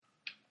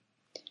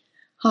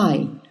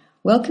Hi,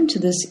 welcome to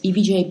this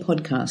EVJ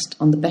podcast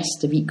on the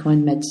best of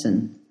equine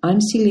medicine.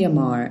 I'm Celia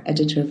Marr,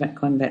 editor of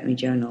Equine Veterinary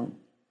Journal.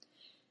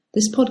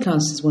 This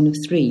podcast is one of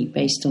three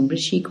based on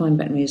British Equine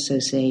Veterinary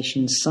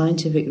Association's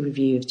scientific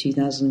review of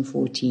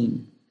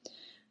 2014.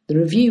 The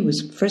review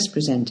was first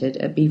presented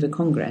at BEVA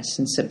Congress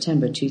in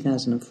September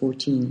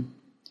 2014,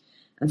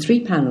 and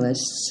three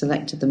panellists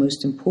selected the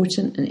most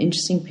important and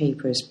interesting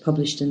papers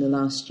published in the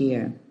last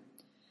year.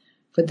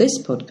 For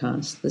this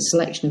podcast, the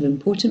selection of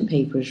important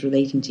papers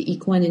relating to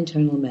equine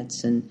internal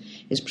medicine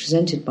is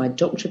presented by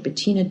Dr.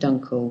 Bettina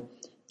Dunkel,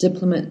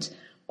 diplomat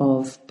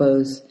of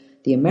both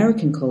the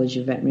American College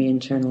of Veterinary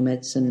Internal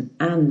Medicine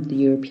and the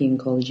European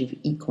College of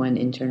Equine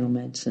Internal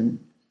Medicine.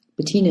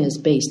 Bettina is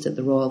based at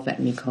the Royal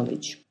Veterinary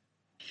College.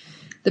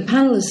 The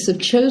panellists have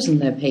chosen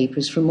their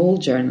papers from all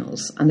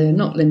journals, and they are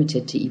not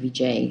limited to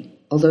EVJ,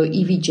 although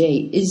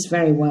EVJ is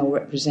very well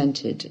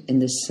represented in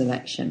this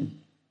selection.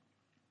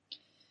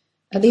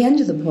 At the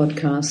end of the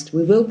podcast,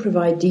 we will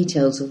provide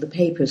details of the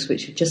papers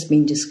which have just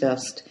been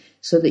discussed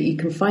so that you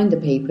can find the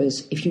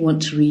papers if you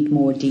want to read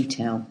more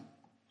detail.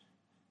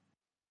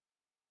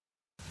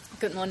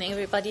 Good morning,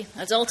 everybody.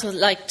 I'd also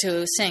like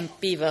to thank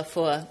BEVA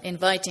for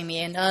inviting me,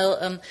 and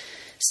I'll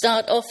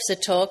start off the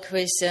talk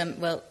with,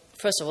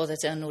 first of all, that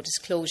there are no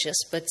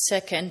disclosures, but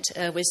second,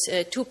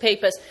 with two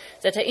papers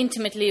that are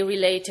intimately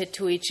related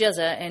to each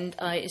other, and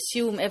I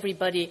assume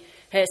everybody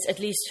has at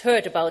least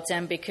heard about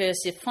them because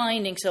the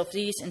findings of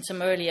these in some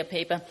earlier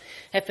paper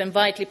have been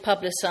widely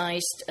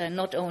publicized,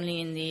 not only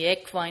in the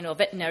equine or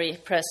veterinary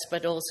press,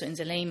 but also in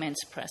the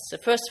layman's press. The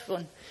first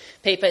one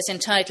paper is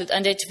entitled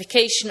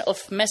Identification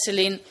of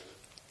Methylene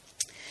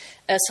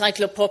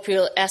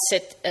Cyclopropyl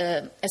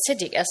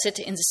acetic acid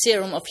in the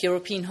serum of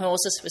European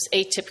horses with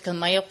atypical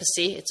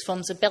myopathy. It's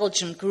from the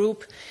Belgium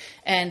group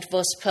and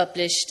was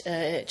published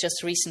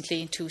just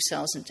recently in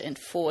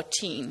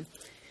 2014.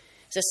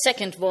 The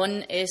second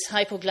one is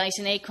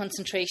hypoglycin A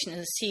concentration in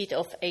the seed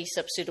of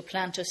A-sub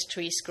pseudoplantus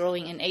trees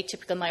growing in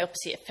atypical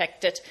myopathy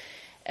affected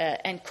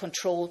and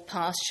controlled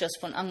pastures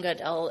von Unger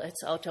et al.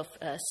 It's out of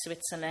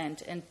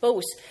Switzerland. And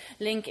both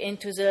link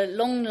into the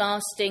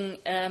long-lasting,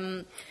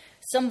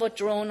 somewhat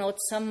drawn-out,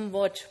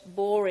 somewhat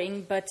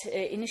boring, but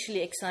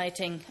initially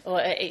exciting,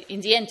 or in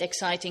the end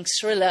exciting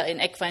thriller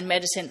in equine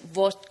medicine,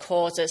 what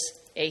causes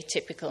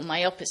atypical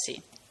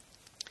myopathy.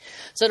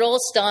 So it all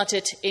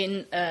started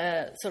in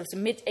sort of the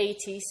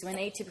mid-'80s when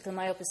atypical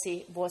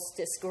myopathy was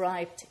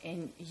described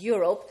in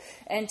Europe.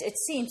 And it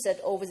seems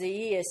that over the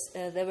years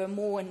there were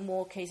more and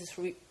more cases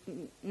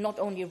not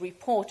only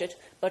reported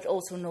but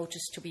also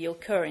noticed to be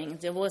occurring.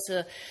 There was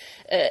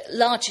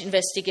large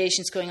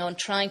investigations going on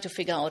trying to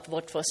figure out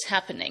what was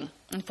happening.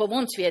 And for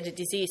once we had a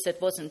disease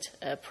that wasn't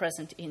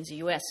present in the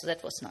US, so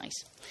that was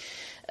nice.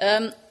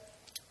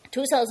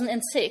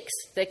 2006,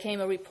 there came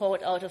a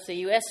report out of the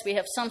US. We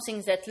have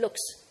something that looks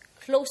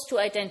close to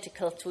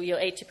identical to your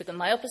atypical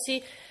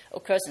myopathy,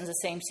 occurs in the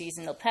same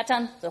seasonal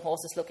pattern. The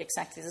horses look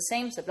exactly the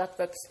same. The blood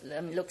work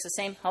looks the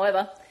same.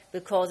 However, we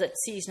call it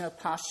seasonal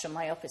pasture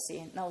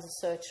myopathy. And now the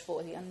search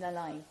for the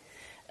underlying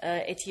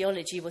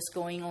etiology was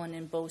going on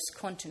in both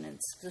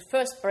continents. The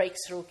first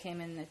breakthrough came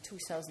in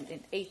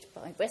 2008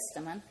 by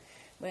Westerman,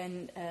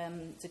 when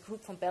the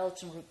group from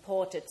Belgium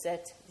reported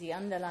that the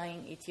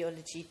underlying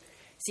etiology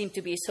seemed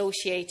to be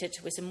associated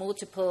with a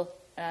multiple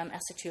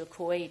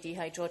acetyl-CoA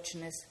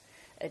dehydrogenase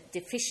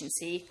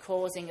deficiency,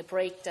 causing a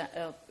breakdown,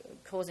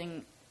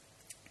 causing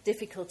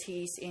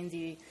difficulties in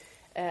the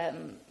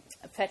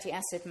fatty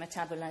acid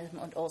metabolism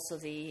and also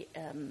the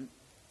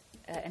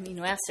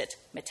amino acid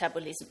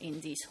metabolism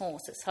in these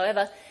horses.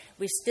 However,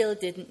 we still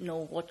didn't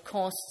know what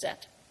caused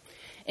that.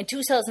 In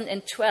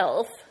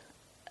 2012,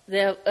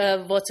 there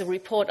was a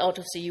report out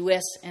of the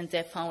US, and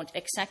they found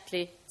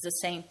exactly the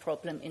same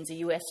problem in the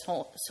US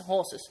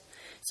horses.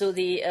 So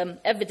the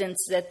evidence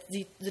that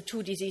the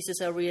two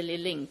diseases are really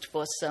linked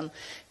was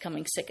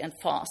coming thick and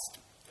fast.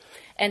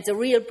 And the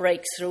real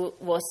breakthrough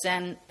was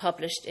then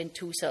published in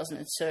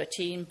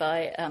 2013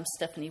 by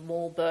Stephanie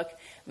Wahlberg,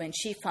 when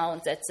she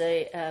found that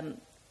the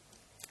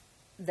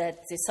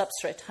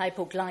substrate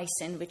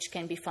hypoglycin, which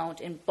can be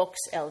found in box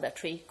elder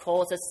tree,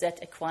 causes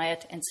that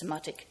acquired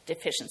enzymatic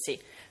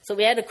deficiency. So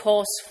we had a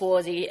cause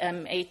for the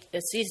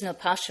seasonal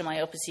pasture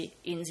myopathy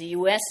in the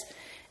US,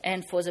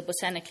 and for the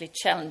botanically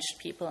challenged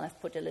people, I've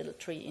put a little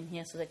tree in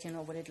here so that you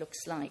know what it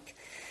looks like.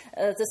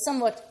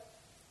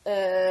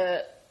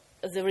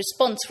 The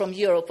response from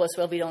Europe was,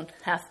 well, we don't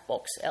have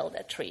box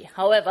elder tree.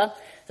 However,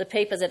 the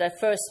paper that I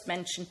first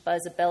mentioned by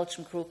the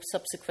Belgium group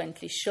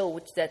subsequently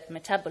showed that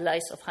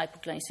metabolites of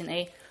hypoglycin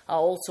A are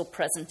also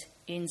present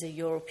in the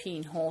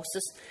European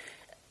horses,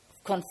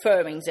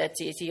 confirming that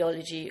the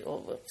etiology,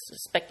 or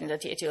suspecting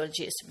that the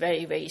etiology is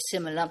very, very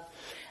similar.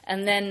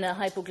 And then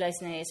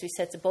hypoglycin A, as we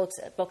said, the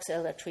box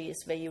elder tree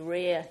is very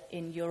rare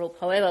in Europe.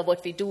 However,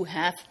 what we do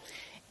have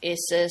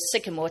is a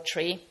sycamore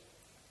tree.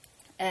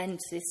 And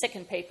the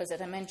second paper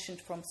that I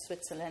mentioned from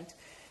Switzerland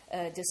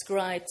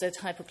described that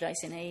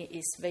hypoglycin A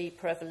is very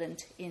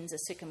prevalent in the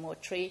sycamore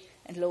tree.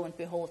 And lo and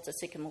behold, the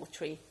sycamore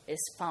tree is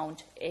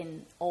found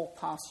in all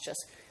pastures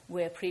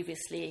where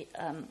previously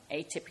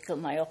atypical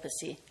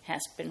myopathy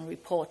has been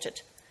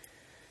reported.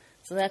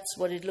 So that's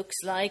what it looks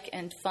like.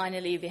 And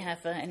finally, we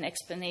have an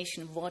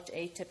explanation of what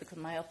atypical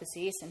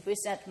myopathy is. And with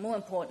that, more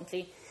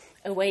importantly,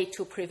 a way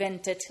to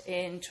prevent it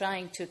in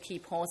trying to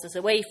keep horses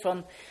away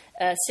from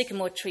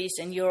sycamore trees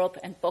in Europe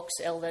and box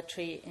elder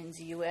tree in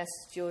the US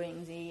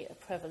during the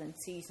prevalent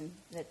season,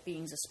 that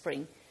being the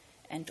spring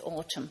and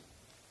autumn.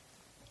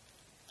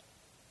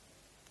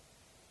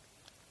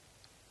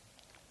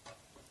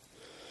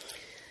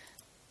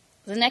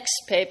 The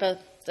next paper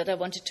that I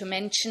wanted to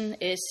mention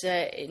is,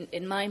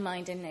 in my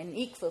mind, an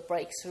equal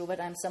breakthrough,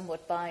 but I'm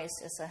somewhat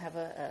biased as I have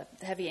a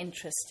heavy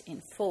interest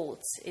in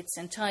foals. It's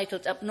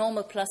entitled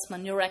Abnormal Plasma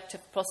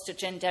Neuroactive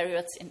Prostogen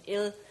Derivates in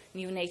Ill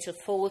Neonatal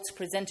Foals,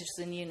 presented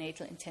to the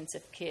Neonatal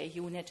Intensive Care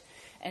Unit,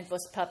 and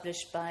was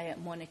published by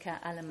Monica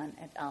Aleman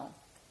et al.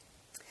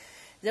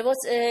 There was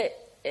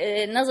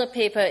another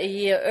paper a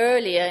year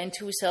earlier in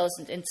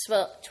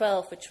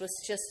 2012, which was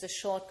just a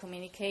short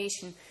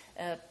communication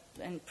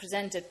and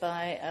presented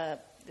by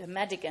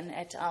Madigan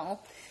et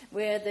al.,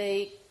 where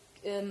they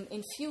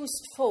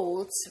infused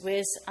foals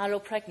with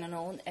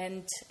allopregnanolone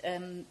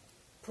and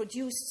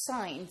produced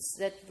signs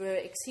that were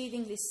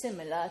exceedingly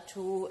similar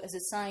to the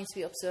signs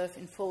we observe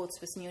in foals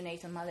with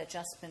neonatal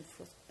maladjustment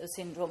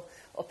syndrome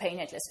or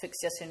perinatal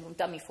asphyxia syndrome,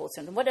 dummy foal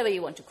syndrome, whatever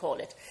you want to call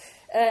it.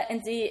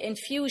 And the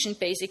infusion,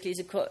 basically,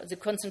 the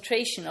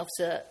concentration of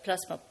the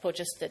plasma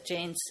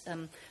progestagens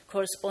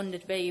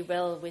corresponded very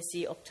well with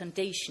the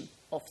obtundation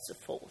of the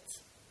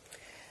foals.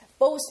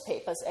 Both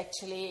papers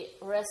actually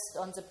rest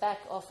on the back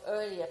of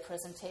earlier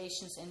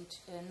presentations in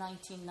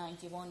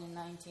 1991 and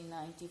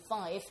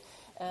 1995,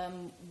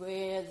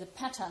 where the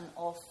pattern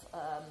of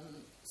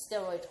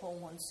steroid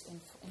hormones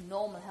in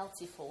normal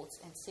healthy foals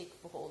and sick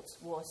foals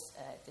was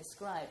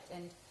described.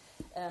 And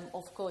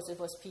of course, it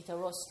was Peter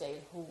Rossdale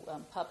who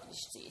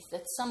published these.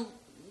 That's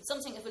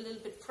something of a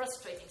little bit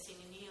frustrating thing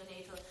in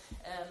neonatal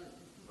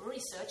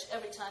research.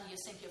 Every time you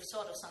think you've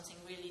thought of something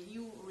really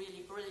new,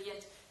 really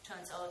brilliant,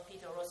 turns out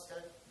Peter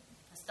Rossdale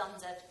has done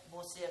that,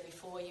 was there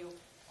before you,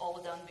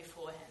 all done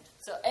beforehand.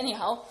 So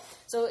anyhow,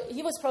 so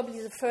he was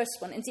probably the first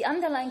one. And the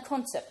underlying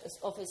concept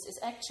of this is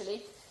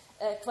actually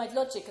quite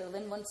logical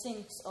when one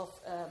thinks of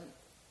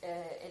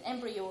an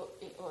embryo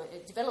or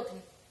a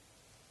developing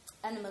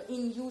animal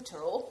in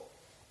utero,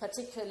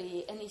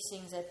 particularly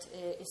anything that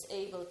is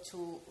able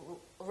to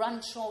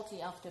run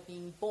shortly after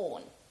being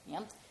born.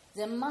 Yeah?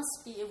 There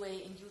must be a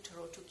way in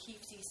utero to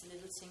keep these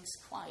little things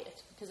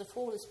quiet, because a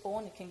foal is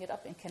born, it can get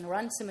up and can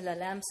run, similar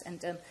lambs and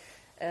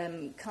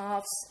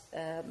calves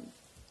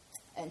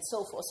and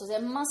so forth. So there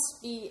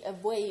must be a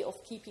way of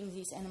keeping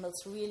these animals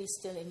really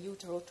still in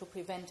utero to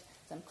prevent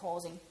them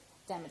causing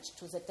damage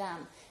to the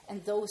dam.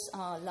 And those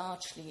are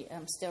largely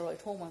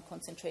steroid hormone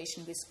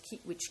concentration,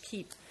 which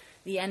keep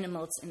the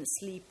animals in a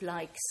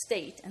sleep-like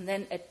state. And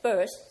then at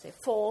birth, they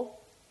fall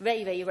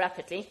very, very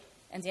rapidly,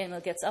 and the animal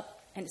gets up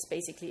and is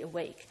basically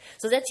awake.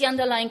 So that's the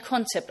underlying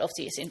concept of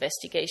these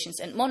investigations.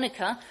 And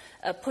Monica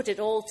put it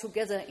all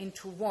together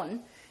into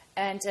one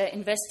and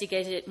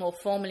investigated it more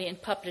formally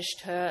and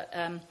published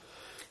her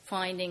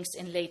findings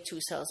in late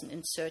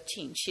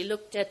 2013. She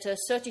looked at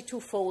 32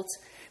 foals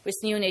with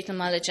neonatal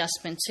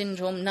maladjustment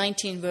syndrome.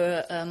 19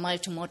 were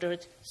mild to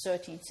moderate,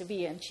 13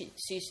 severe. And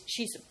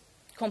she's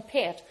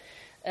compared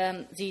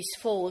these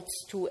foals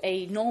to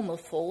A, normal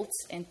foals,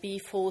 and B,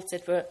 foals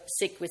that were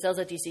sick with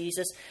other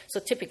diseases. So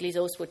typically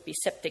those would be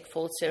septic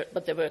foals,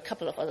 but there were a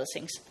couple of other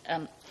things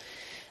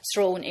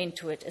thrown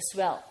into it as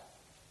well.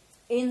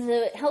 In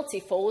the healthy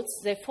foals,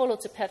 they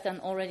followed the pattern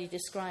already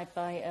described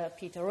by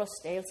Peter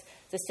Rossdale.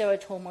 The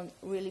steroid hormone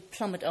really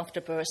plummet after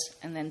birth,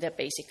 and then they're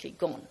basically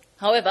gone.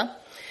 However,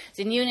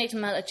 the neonatal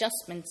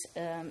maladjustment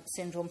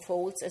syndrome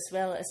foals, as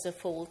well as the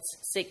foals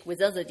sick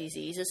with other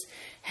diseases,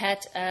 had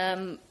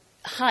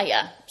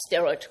higher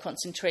steroid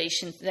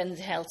concentration than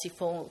the healthy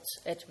foals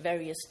at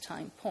various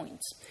time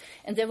points.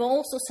 And there were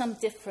also some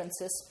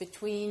differences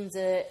between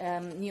the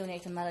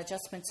neonatal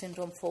maladjustment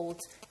syndrome foals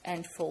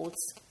and foals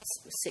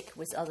sick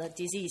with other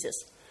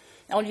diseases.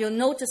 Now, you'll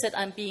notice that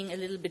I'm being a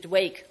little bit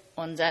vague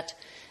on that,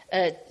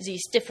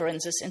 these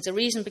differences, and the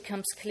reason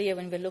becomes clear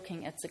when we're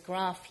looking at the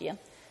graph here.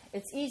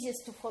 It's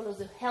easiest to follow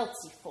the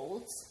healthy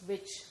foals,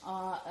 which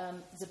are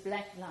the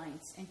black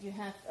lines, and you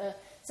have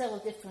several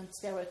different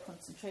steroid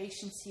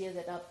concentrations here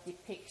that are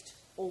depicted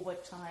over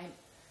time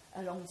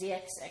along the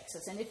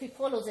x-axis. And if we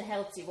follow the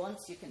healthy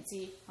ones, you can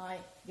see high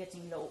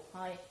getting low,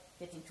 high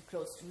getting too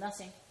close to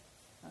nothing,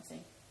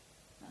 nothing,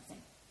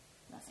 nothing,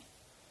 nothing.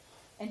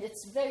 And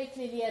it's very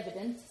clearly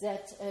evident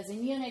that the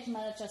neonatal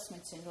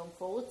maladjustment syndrome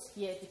foals,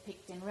 here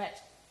depicted in red,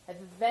 have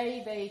a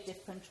very, very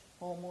different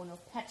hormonal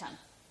pattern,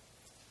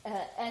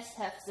 as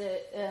have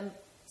the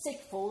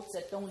sick foals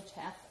that don't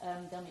have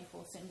dummy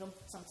foal syndrome,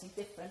 something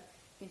different.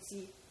 You can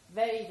see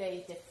very,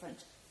 very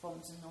different from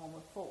the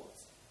normal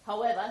foals.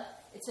 However,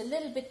 it's a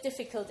little bit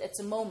difficult at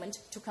the moment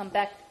to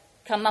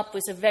come up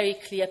with a very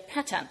clear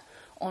pattern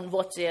on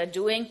what they are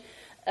doing,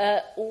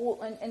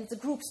 and the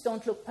groups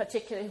don't look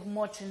particularly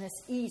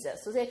homogeneous either.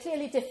 So they're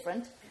clearly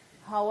different,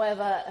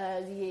 However,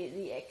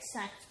 the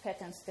exact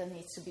pattern still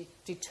needs to be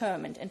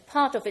determined. And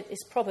part of it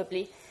is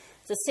probably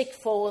the sick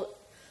foal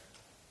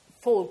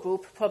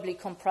group probably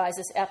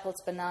comprises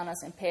apples,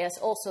 bananas, and pears,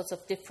 all sorts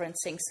of different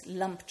things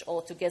lumped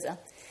all together.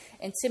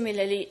 And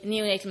similarly,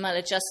 neonatal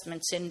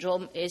maladjustment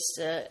syndrome is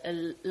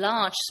a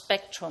large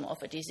spectrum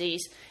of a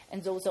disease,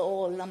 and those are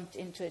all lumped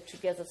into it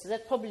together. So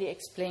that probably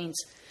explains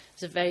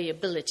the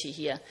variability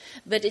here.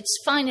 But it's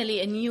finally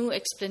a new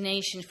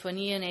explanation for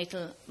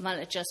neonatal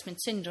maladjustment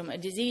syndrome, a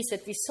disease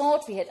that we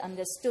thought we had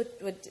understood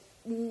but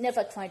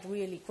never quite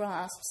really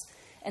grasped.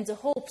 And the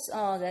hopes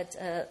are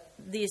that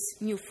these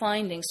new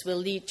findings will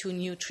lead to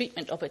new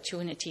treatment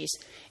opportunities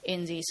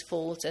in these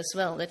foals as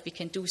well, that we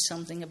can do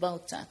something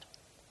about that.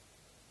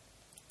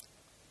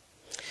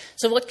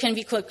 So what can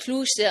we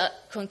conclude? There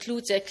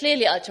are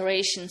clearly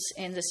alterations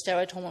in the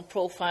steroid hormone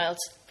profiles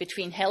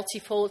between healthy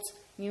foals,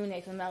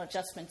 neonatal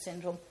maladjustment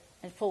syndrome,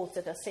 and foals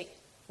that are sick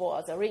for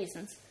other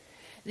reasons.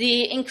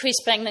 The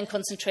increased pregnenolone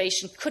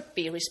concentration could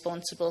be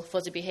responsible for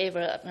the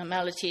behavioral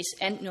abnormalities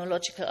and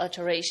neurological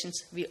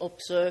alterations we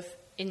observe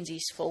in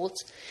these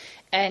foals,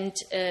 and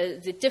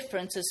the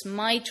differences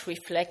might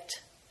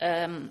reflect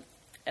an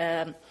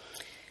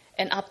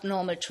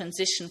abnormal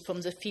transition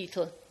from the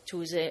fetal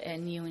to the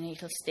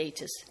neonatal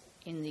status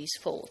in these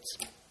foals.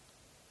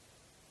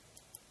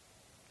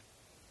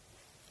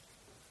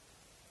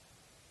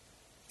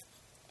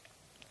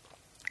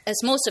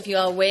 As most of you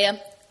are aware,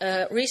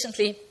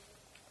 recently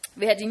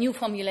we had a new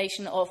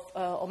formulation of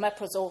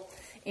omeprazole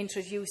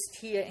introduced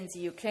here in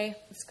the UK.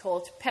 It's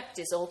called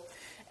Peptisol.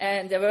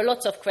 And there were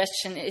lots of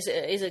questions.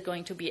 Is it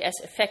going to be as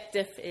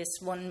effective? Is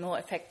one more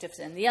effective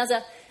than the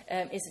other?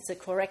 Is it the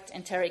correct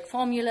enteric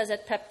formula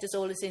that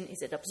Peptisol is in?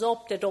 Is it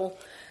absorbed at all?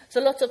 So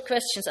lots of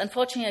questions.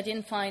 Unfortunately, I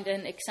didn't find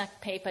an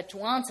exact paper to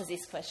answer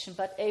this question,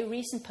 but a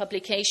recent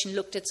publication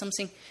looked at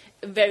something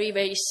very,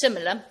 very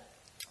similar.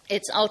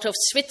 It's out of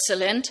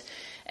Switzerland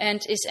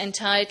and is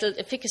entitled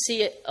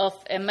Efficacy of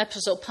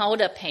Omeprazole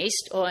Powder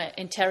Paste or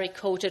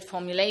Enteric-Coated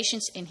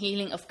Formulations in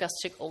Healing of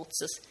Gastric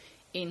Ulcers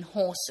in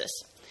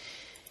Horses.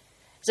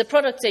 The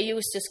product they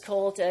used is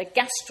called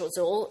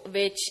Gastrozole,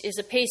 which is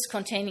a paste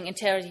containing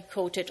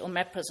enteric-coated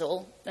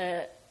omeprazole,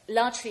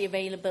 largely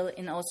available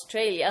in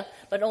Australia,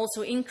 but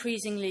also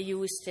increasingly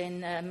used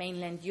in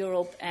mainland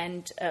Europe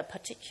and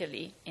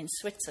particularly in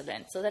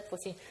Switzerland. So that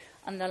was the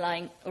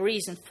underlying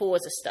reason for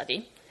the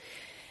study.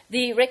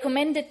 The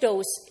recommended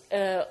dose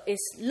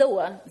is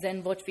lower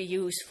than what we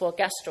use for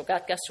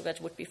Gastrogard. Gastrogard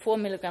would be 4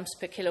 milligrams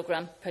per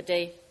kilogram per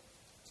day.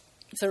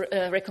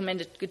 The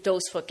recommended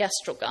dose for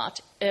Gastrogard,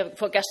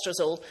 for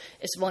Gastrozole,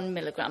 is 1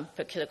 milligram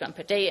per kilogram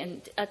per day,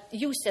 and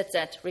used at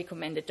that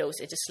recommended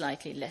dose, it is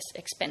slightly less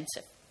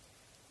expensive.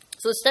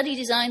 So the study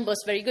design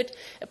was very good,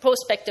 a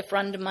prospective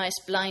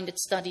randomized blinded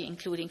study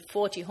including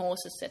 40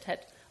 horses that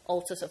had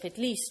ulcers of at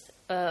least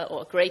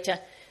or greater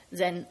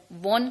than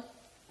 1.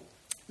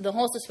 The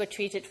horses were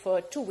treated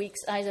for 2 weeks,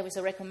 either with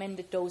a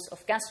recommended dose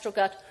of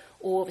Gastrogard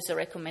or with a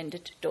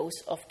recommended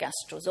dose of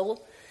Gastrozole.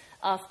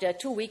 After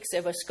 2 weeks, they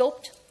were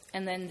scoped,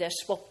 and then they're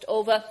swapped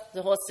over.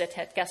 The horse that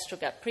had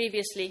Gastrogard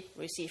previously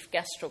received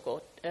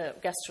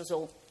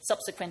Gastrozole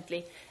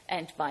subsequently,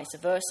 and vice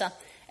versa.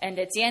 And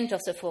at the end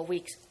of the 4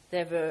 weeks,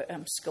 they were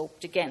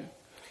scoped again.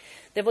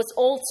 There was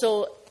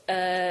also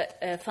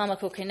a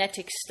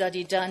pharmacokinetic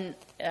study done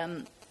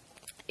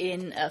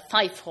in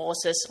 5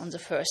 horses on the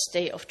first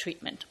day of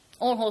treatment.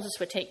 All horses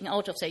were taken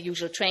out of their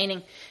usual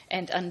training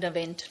and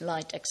underwent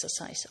light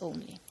exercise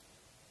only.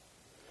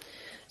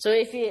 So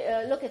if you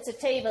look at the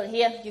table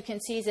here, you can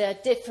see there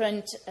are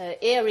different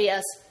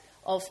areas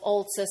of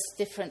ulcers,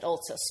 different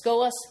ulcer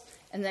scores,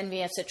 and then we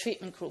have the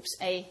treatment groups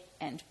A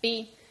and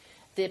B.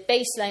 The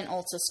baseline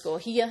ulcer score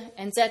here,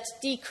 and that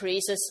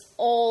decreases.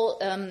 All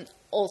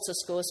ulcer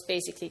scores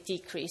basically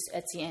decrease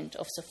at the end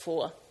of the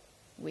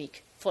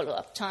 4-week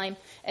follow-up time.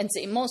 And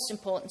the most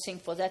important thing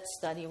for that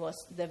study was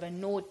there were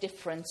no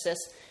differences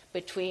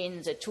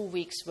between the 2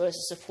 weeks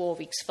versus the 4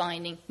 weeks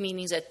finding,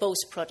 meaning that both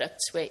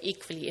products were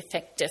equally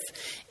effective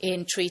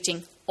in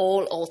treating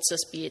all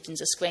ulcers, be it in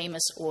the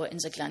squamous or in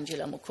the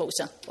glandular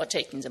mucosa, or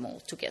taking them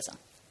all together.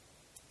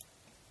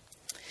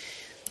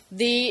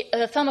 The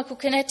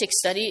pharmacokinetic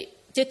study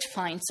did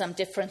find some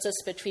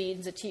differences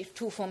between the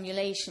two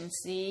formulations.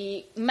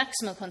 The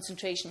maximal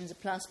concentration in the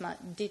plasma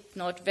did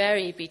not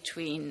vary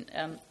between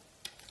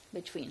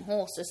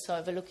horses.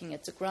 However, looking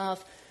at the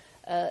graph,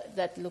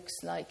 that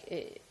looks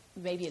like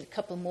maybe a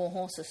couple more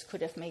horses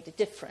could have made a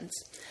difference.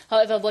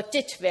 However, what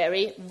did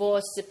vary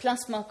was the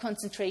plasma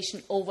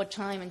concentration over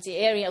time, and the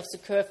area of the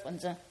curve on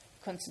the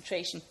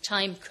concentration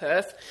time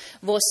curve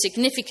was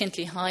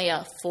significantly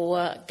higher for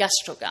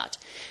Gastrogard.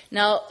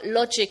 Now,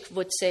 logic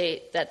would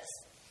say that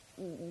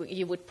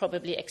you would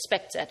probably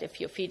expect that if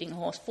you're feeding a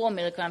horse 4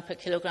 milligram per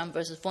kilogram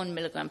versus 1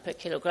 milligram per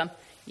kilogram,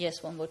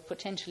 yes, one would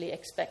potentially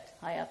expect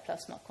higher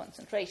plasma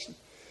concentration.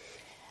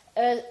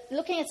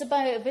 Looking at the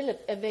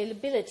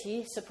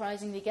bioavailability,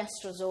 surprisingly,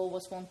 Gastrozole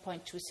was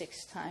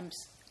 1.26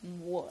 times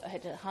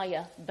had a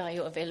higher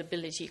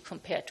bioavailability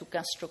compared to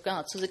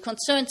GastroGuard. So the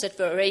concerns that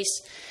were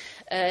raised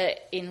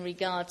in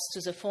regards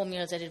to the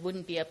formula, that it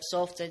wouldn't be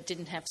absorbed, that it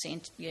didn't have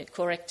the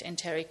correct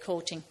enteric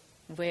coating,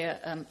 were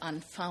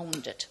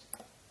unfounded.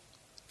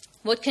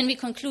 What can we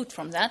conclude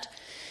from that?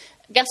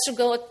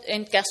 GastroGuard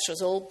and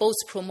Gastrozole both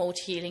promote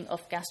healing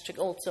of gastric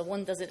ulcer.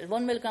 One does it at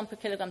 1 milligram per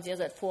kilogram, the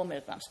other at 4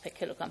 milligrams per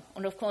kilogram.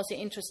 And of course, the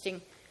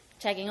interesting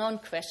tagging on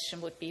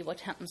question would be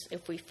what happens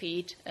if we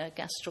feed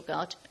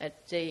GastroGuard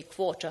at the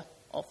quarter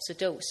of the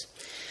dose.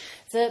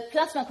 The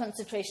plasma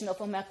concentration of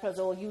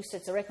omeprazole used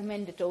at the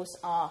recommended dose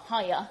are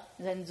higher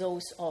than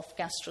those of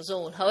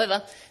Gastrozole.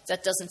 However,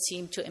 that doesn't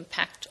seem to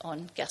impact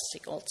on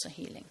gastric ulcer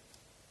healing.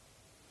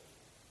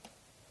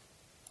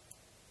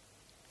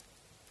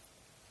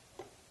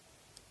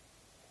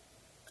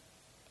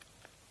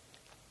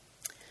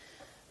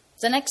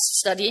 The next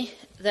study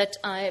that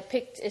I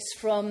picked is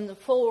from the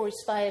full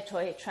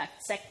respiratory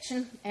tract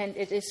section, and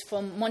it is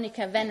from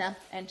Monica Venner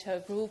and her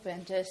group,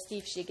 and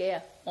Steve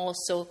Giguère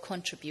also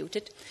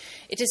contributed.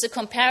 It is a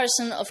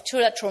comparison of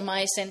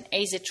tulartromycin,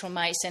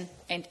 azithromycin,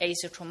 and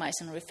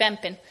azithromycin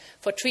rifampin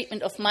for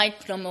treatment of mild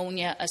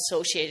pneumonia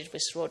associated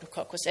with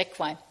Rhodococcus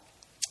equine.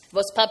 It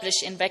was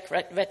published in Vet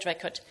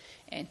Record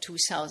in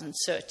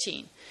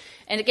 2013.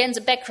 And again,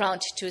 the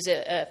background to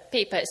the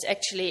paper is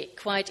actually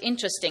quite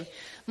interesting.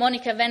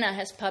 Monica Venner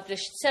has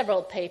published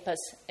several papers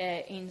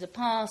in the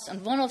past,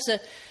 and one of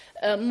the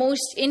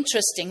most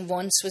interesting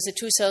ones was a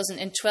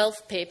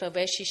 2012 paper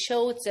where she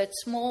showed that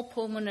small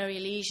pulmonary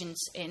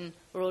lesions in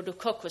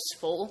Rhodococcus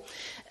foal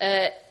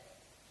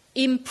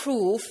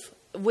improve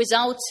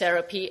without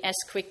therapy as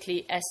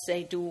quickly as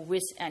they do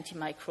with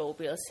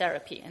antimicrobial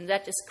therapy. And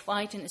that is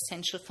quite an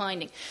essential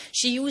finding.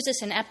 She uses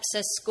an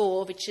abscess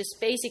score, which is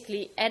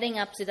basically adding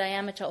up the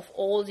diameter of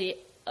all the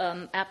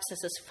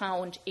abscesses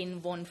found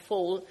in one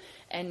foal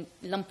and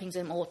lumping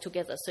them all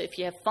together. So if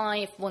you have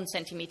 5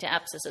 1-centimeter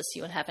abscesses,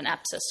 you'll have an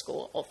abscess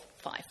score of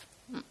 5.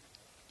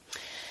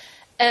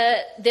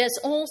 There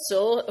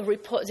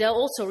are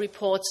also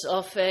reports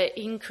of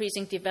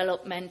increasing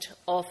development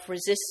of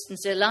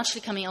resistance. They're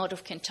largely coming out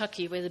of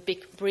Kentucky, where the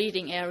big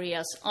breeding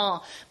areas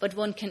are, but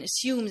one can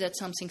assume that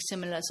something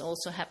similar is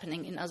also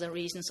happening in other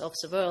regions of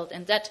the world,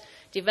 and that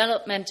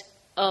development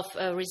of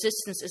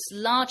resistance is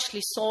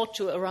largely thought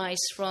to arise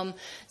from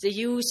the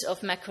use of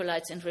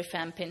macrolides and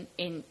rifampin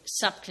in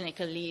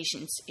subclinical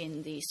lesions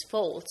in these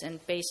folds. And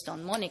based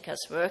on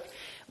Monica's work,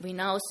 we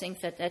now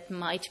think that that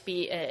might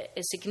be a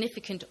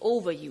significant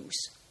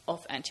overuse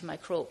of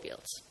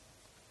antimicrobials.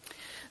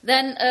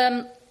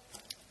 Then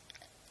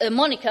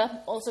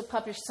Monica also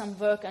published some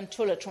work on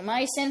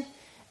tulartromycin,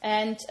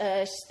 and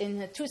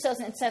in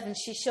 2007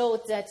 she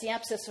showed that the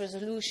abscess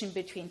resolution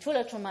between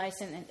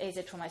tulartromycin and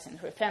azithromycin and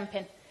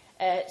rifampin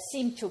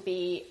seemed to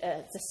be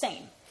the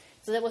same.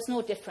 So there was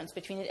no difference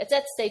between it. At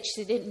that stage,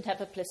 they didn't have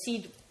a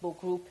placebo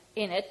group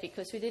in it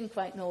because we didn't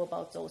quite know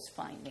about those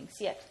findings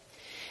yet.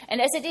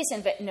 And as it is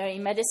in veterinary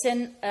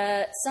medicine,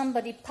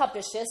 somebody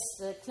publishes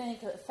the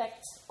clinical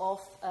effects of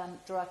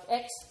drug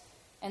X,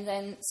 and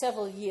then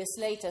several years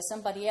later,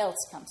 somebody else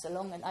comes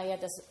along and either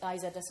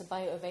does a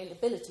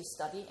bioavailability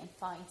study and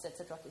finds that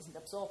the drug isn't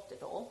absorbed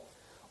at all,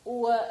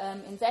 or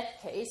in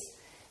that case,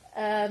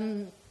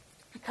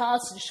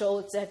 Carlson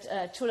showed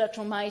that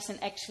tulartromycin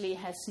actually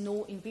has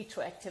no in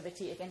vitro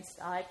activity against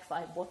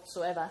IACVI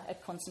whatsoever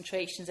at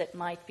concentrations that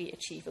might be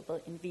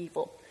achievable in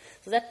vivo.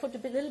 So that put a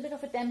little bit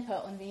of a damper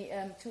on the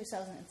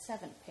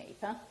 2007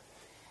 paper.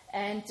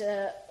 And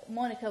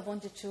Monica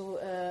wanted to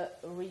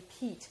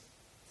repeat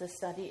the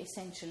study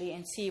essentially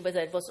and see whether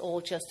it was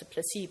all just a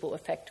placebo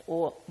effect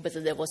or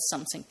whether there was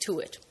something to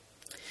it.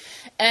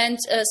 And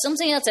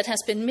something else that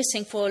has been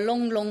missing for a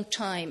long, long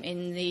time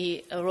in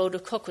the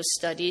Rhodococcus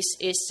studies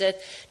is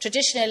that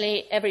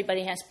traditionally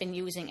everybody has been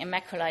using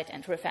immaculite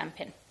and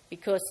rifampin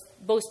because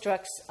both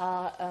drugs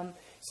are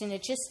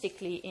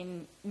synergistically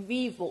in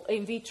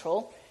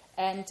vitro,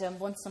 and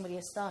once somebody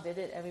has started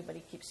it,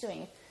 everybody keeps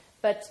doing it.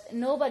 But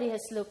nobody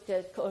has looked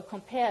at or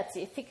compared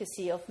the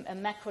efficacy of a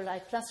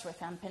macrolide plus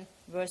rifampin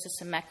versus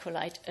a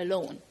macrolide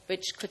alone,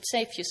 which could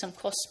save you some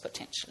costs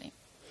potentially.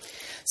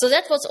 So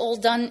that was all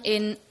done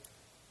in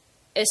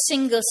a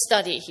single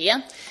study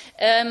here.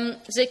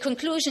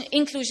 The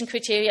inclusion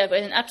criteria were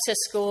an abscess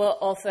score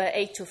of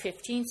 8 to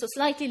 15, so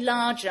slightly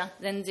larger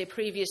than the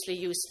previously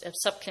used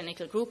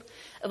subclinical group,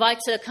 a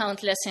white cell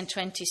count less than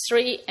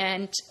 23,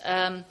 and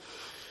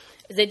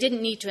they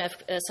didn't need to have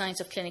signs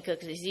of clinical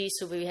disease,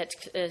 so we had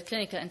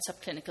clinical and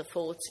subclinical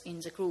folds in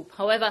the group.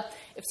 However,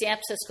 if the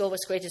abscess score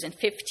was greater than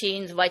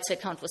 15, the white cell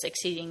count was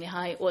exceedingly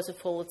high, or the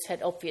folds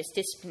had obvious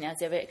dyspnea,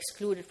 they were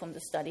excluded from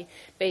the study,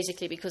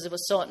 basically because it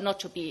was thought not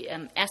to be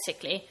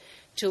ethically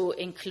to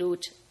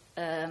include,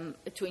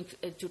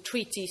 to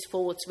treat these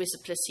folds with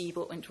a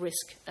placebo and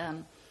risk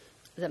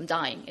them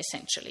dying,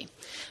 essentially.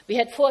 We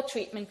had 4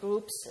 treatment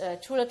groups: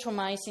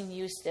 tulartromycin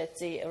used at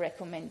the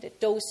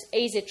recommended dose,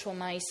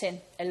 azithromycin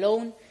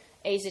alone,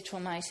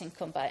 azithromycin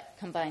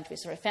combined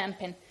with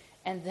rifampin,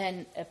 and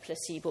then a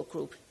placebo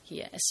group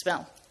here as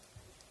well.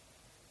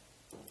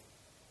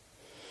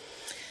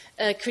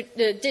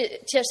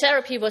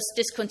 therapy was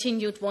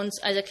discontinued once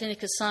either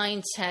clinical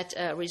signs had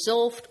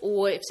resolved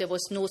or if there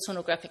was no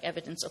sonographic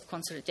evidence of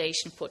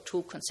consolidation for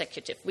 2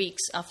 consecutive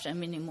weeks after a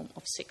minimum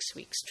of 6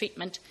 weeks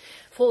treatment.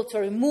 Folds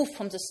were removed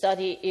from the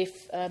study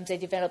if they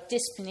developed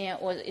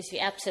dyspnea or if the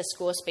abscess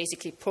scores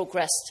basically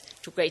progressed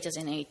to greater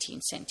than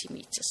 18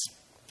 centimeters.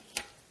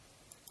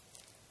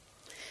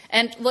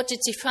 And what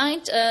it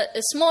defined,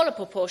 a smaller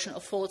proportion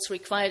of folds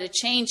required a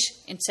change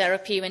in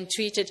therapy when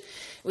treated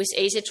with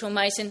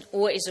azithromycin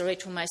or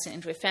erythromycin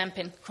and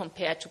rifampin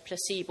compared to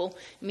placebo,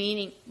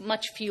 meaning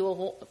much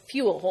fewer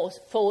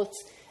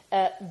folds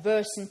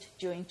worsened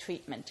during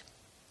treatment.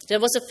 There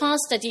was a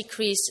faster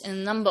decrease in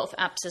the number of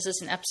abscesses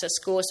and abscess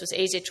scores with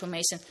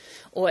azithromycin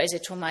or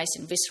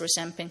azithromycin with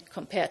rifampin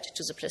compared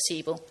to the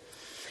placebo.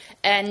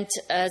 And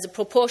the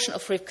proportion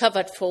of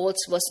recovered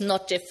folds was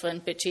not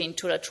different between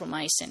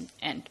tulartromycin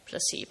and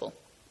placebo.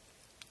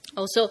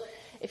 Also,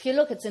 if you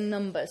look at the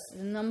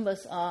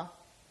numbers are,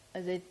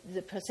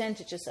 the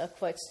percentages are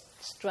quite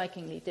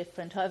strikingly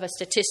different. However,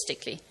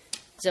 statistically,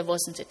 there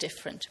wasn't a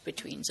difference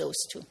between those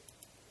two.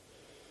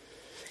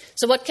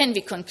 So what can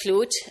we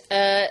conclude?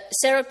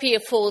 Therapy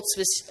of folds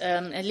with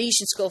a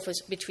lesion score of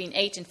between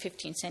 8 and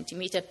 15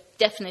 centimeters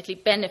definitely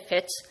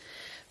benefits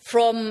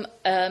from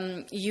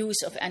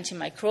use of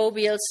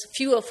antimicrobials.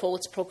 Fewer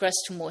folds progress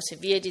to more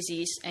severe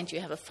disease, and you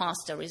have a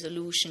faster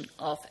resolution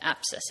of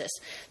abscesses.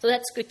 So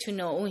that's good to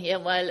know here.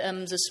 While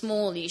the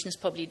small lesions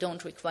probably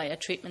don't require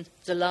treatment,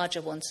 the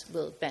larger ones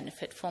will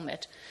benefit from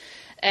it.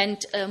 And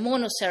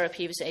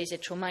monotherapy with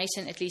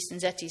azithromycin, at least in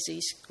that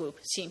disease group,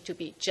 seemed to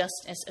be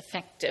just as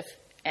effective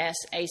as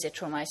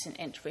azithromycin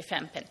and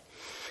rifampin.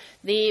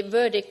 The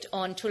verdict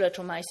on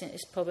tulartromycin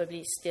is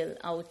probably still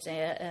out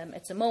there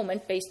at the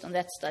moment. Based on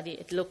that study,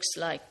 it looks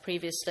like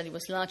previous study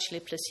was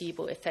largely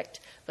placebo effect,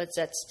 but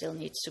that still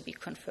needs to be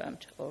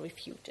confirmed or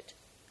refuted.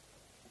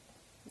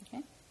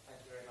 Okay. Thank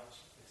you very much,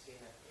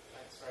 Bettina.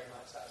 Thanks very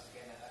much. That was,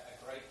 again,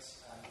 a great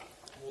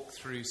walk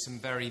through some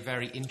very,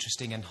 very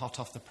interesting and hot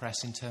off the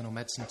press internal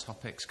medicine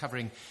topics,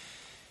 covering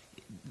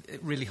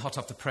really hot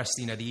off the press,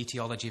 the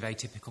etiology of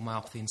atypical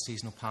myopathy and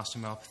seasonal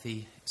pastoral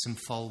myopathy, some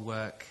FOL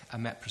work,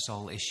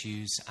 omeprazole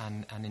issues,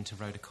 and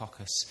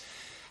Enterococcus.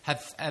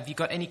 Have you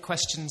got any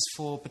questions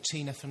for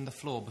Bettina from the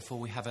floor before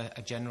we have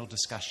a general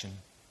discussion?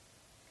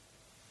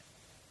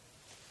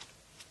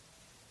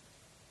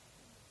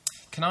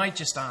 Can I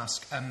just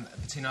ask,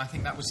 Bettina, I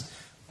think that was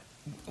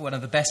one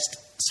of the best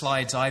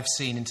slides I've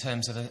seen in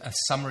terms of a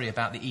summary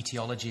about the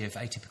etiology of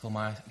atypical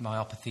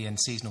myopathy and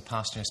seasonal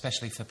pastoral,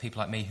 especially for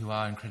people like me who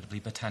are incredibly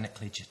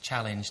botanically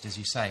challenged, as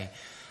you say.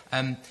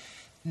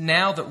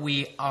 Now that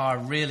we are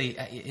really,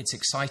 it's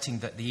exciting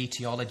that the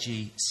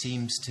etiology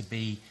seems to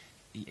be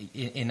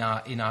in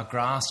our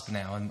grasp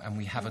now, and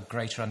we have a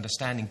greater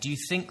understanding. Do you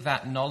think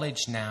that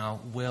knowledge now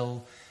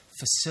will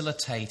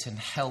facilitate and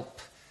help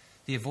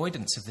the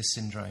avoidance of this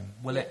syndrome?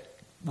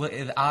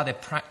 Are there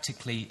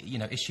practically,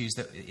 issues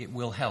that it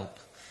will help?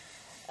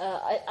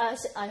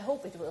 I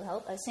hope it will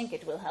help. I think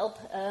it will help.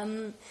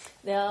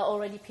 There are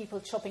already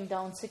people chopping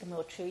down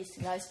sycamore trees,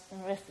 guys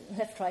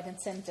left, right, and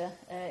centre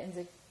in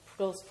the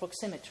close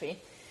proximity.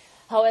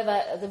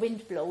 However, the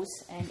wind blows,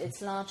 and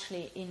it's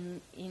largely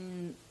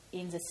in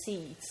the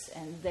seeds,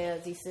 and there are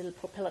these little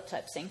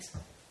propeller-type things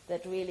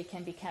that really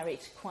can be carried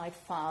quite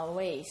far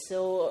away.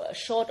 So,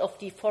 short of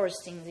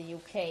deforesting the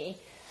UK,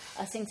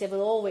 I think there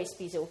will always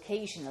be the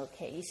occasional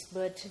case,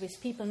 but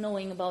with people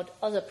knowing about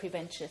other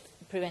preventive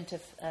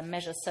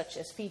measures such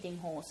as feeding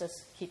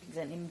horses, keeping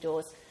them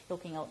indoors,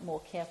 looking out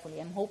more carefully,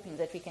 I'm hoping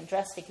that we can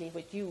drastically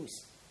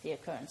reduce the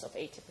occurrence of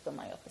atypical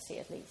myopathy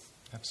at least.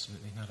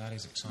 Absolutely. No, that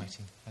is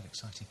exciting.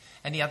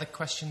 Any other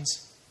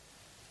questions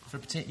for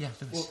Bettina? Yeah,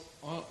 Lewis.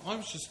 Well, I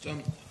was just...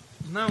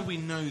 now we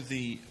know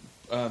the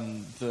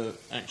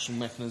actual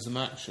mechanism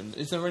action,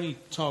 is there any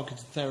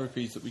targeted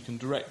therapies that we can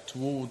direct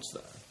towards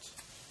that?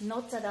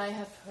 Not that I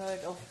have heard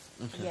of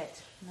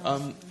yet.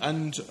 No.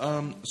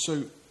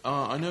 So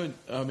I know,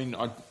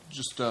 I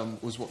just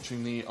was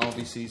watching the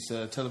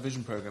RBC's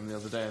television programme the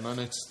other day, and I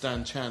noticed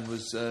Dan Chan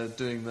was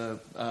doing the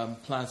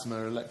plasma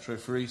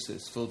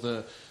electrophoresis for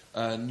the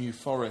New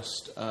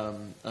Forest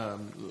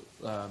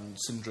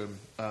syndrome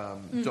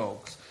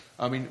dogs.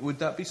 Would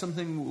that be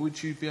something,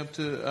 would you be able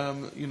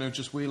to,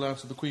 just wheel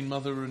out of the Queen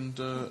Mother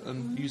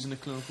and use in a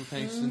clinical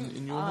case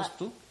in your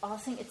hospital? I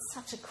think it's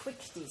such a quick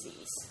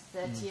disease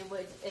that you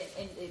would,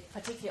 and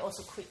particularly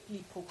also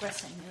quickly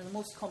progressing. The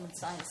most common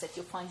sign is that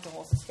you find the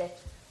horse is dead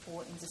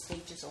or in the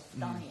stages of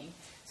dying.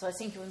 So I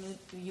think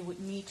you would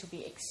need to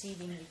be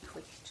exceedingly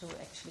quick to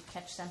actually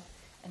catch them.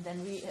 And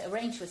then we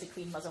arrange with the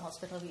Queen Mother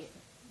Hospital, who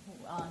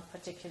aren't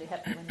particularly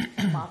happy when we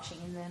come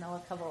marching in there in our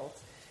coveralls,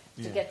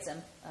 to get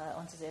them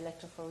onto the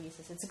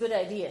electrophoresis. It's a good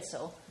idea,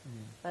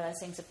 but I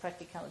think the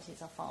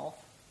practicalities are far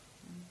off.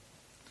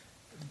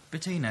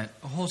 Bettina,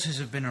 horses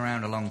have been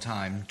around a long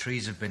time,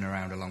 trees have been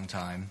around a long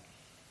time.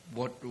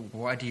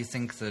 Why do you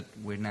think that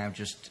we're now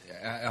just...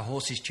 Are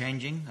horses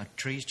changing? Are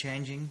trees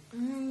changing?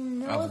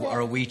 No, or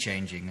are we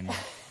changing?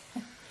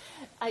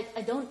 I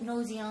don't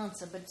know the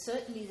answer, but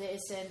certainly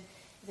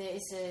there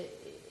is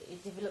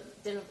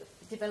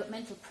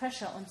developmental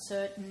pressure on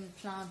certain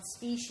plant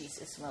species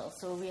as well.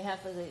 So we have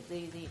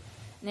the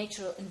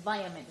natural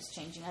environment is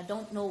changing. I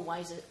don't know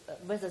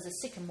whether the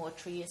sycamore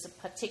tree is a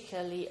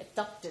particularly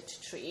adapted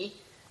tree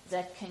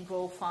that can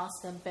grow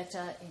faster and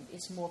better and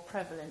is more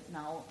prevalent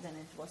now than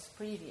it was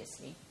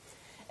previously.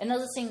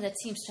 Another thing that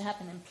seems to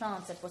happen in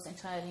plants that was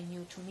entirely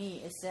new to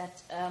me is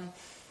that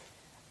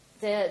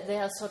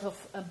there are sort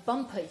of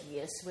bumper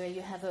years where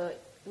you have a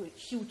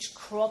huge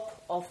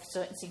crop of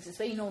certain things. It's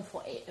very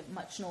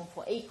much known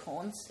for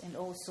acorns and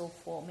also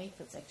for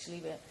maples,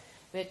 actually,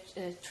 where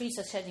trees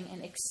are shedding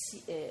an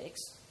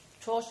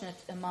extraordinary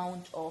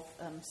amount of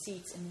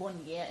seeds in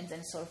one year and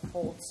then sort of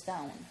falls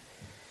down.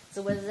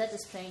 So whether that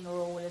is playing a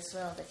role as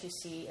well, that you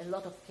see a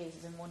lot of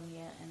cases in 1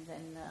 year and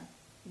then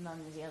none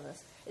of the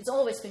others. It's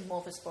always been more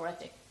of a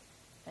sporadic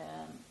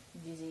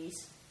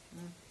disease.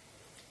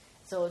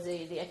 So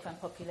the equine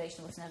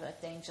population was never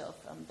at danger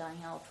of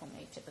dying out from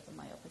atypical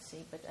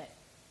myopathy, but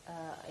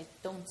I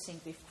don't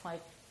think we've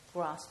quite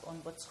grasped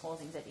on what's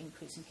causing that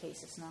increase in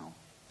cases now.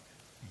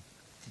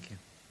 Thank you.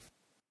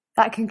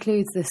 That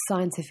concludes this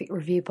Scientific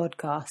Review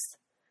podcast.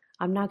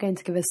 I'm now going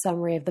to give a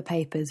summary of the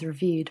papers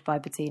reviewed by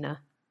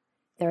Bettina.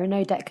 There are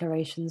no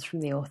declarations from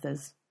the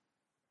authors.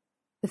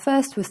 The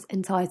first was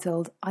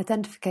entitled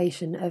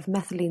Identification of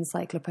Methylene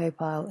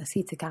Cyclopropyl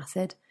Acetic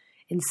Acid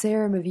in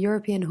Serum of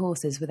European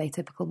Horses with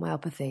Atypical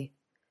Myopathy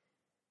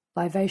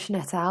by Voshan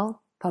et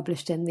al.,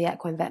 published in the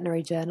Equine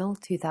Veterinary Journal,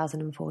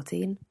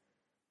 2014,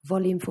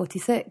 Volume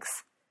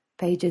 46,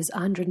 pages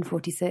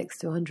 146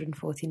 to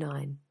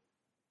 149.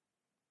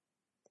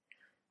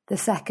 The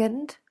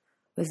second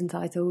was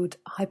entitled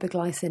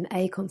Hypoglycin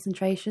A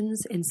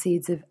Concentrations in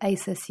Seeds of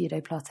Acer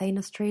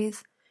pseudoplatanus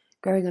trees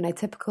growing on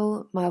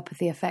atypical,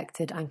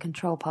 myopathy-affected and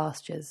control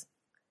pastures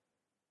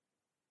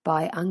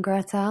by Unger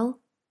et al.,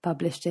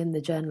 published in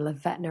the Journal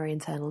of Veterinary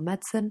Internal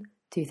Medicine,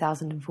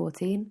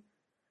 2014,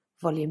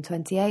 Volume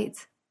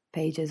 28,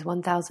 pages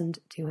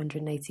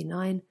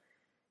 1289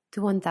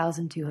 to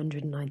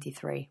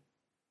 1293.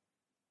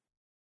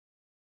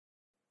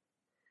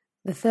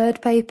 The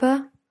third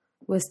paper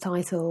was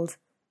titled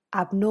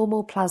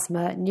Abnormal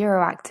Plasma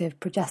Neuroactive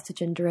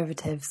Progestogen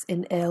Derivatives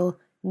in Ill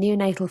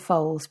Neonatal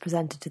Foals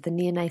Presented to the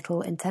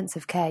Neonatal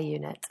Intensive Care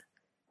Unit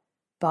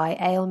by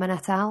Ailman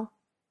et al.,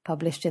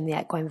 published in the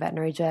Equine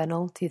Veterinary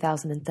Journal,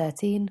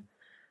 2013,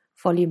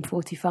 Volume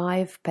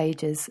 45,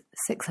 pages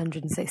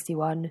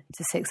 661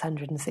 to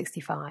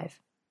 665.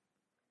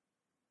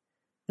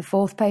 The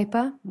fourth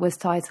paper was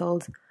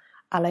titled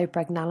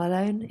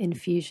Allopregnanolone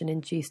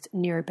Infusion-Induced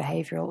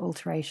Neurobehavioral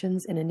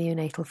Alterations in a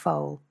Neonatal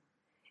Foal.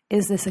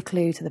 Is this a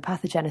clue to the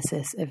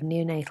pathogenesis of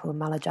neonatal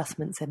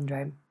maladjustment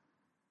syndrome?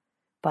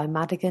 By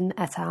Madigan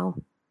et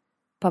al.,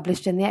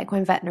 published in the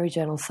Equine Veterinary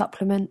Journal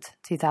Supplement,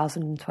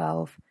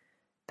 2012,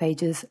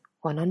 pages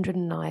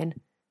 109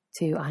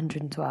 to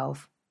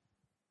 112.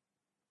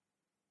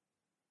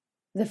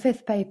 The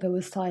fifth paper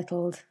was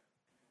titled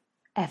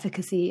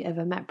Efficacy of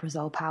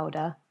Omeprazole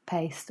Powder,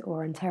 Paste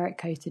or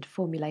Enteric-Coated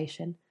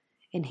Formulation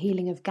in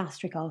Healing of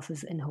Gastric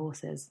Ulcers in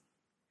Horses,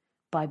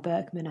 by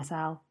Berkman et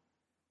al.,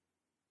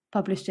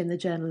 published in the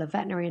Journal of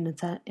Veterinary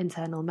and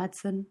Internal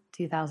Medicine,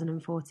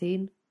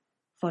 2014,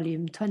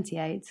 Volume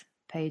 28,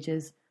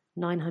 pages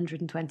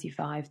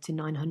 925 to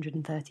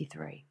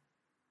 933.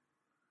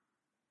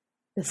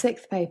 The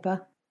sixth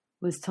paper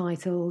was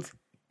titled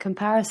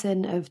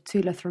Comparison of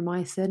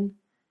Tulathromycin,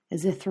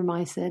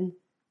 Azithromycin,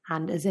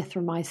 and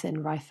Azithromycin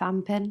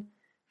rifampin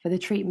for the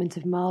treatment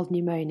of mild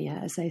pneumonia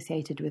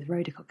associated with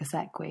Rhodococcus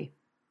equi,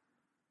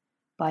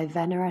 by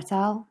Venner et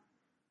al.,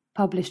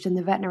 published in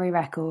the Veterinary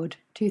Record,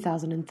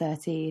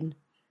 2013,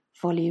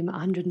 volume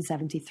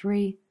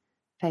 173,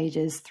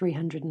 pages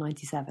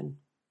 397.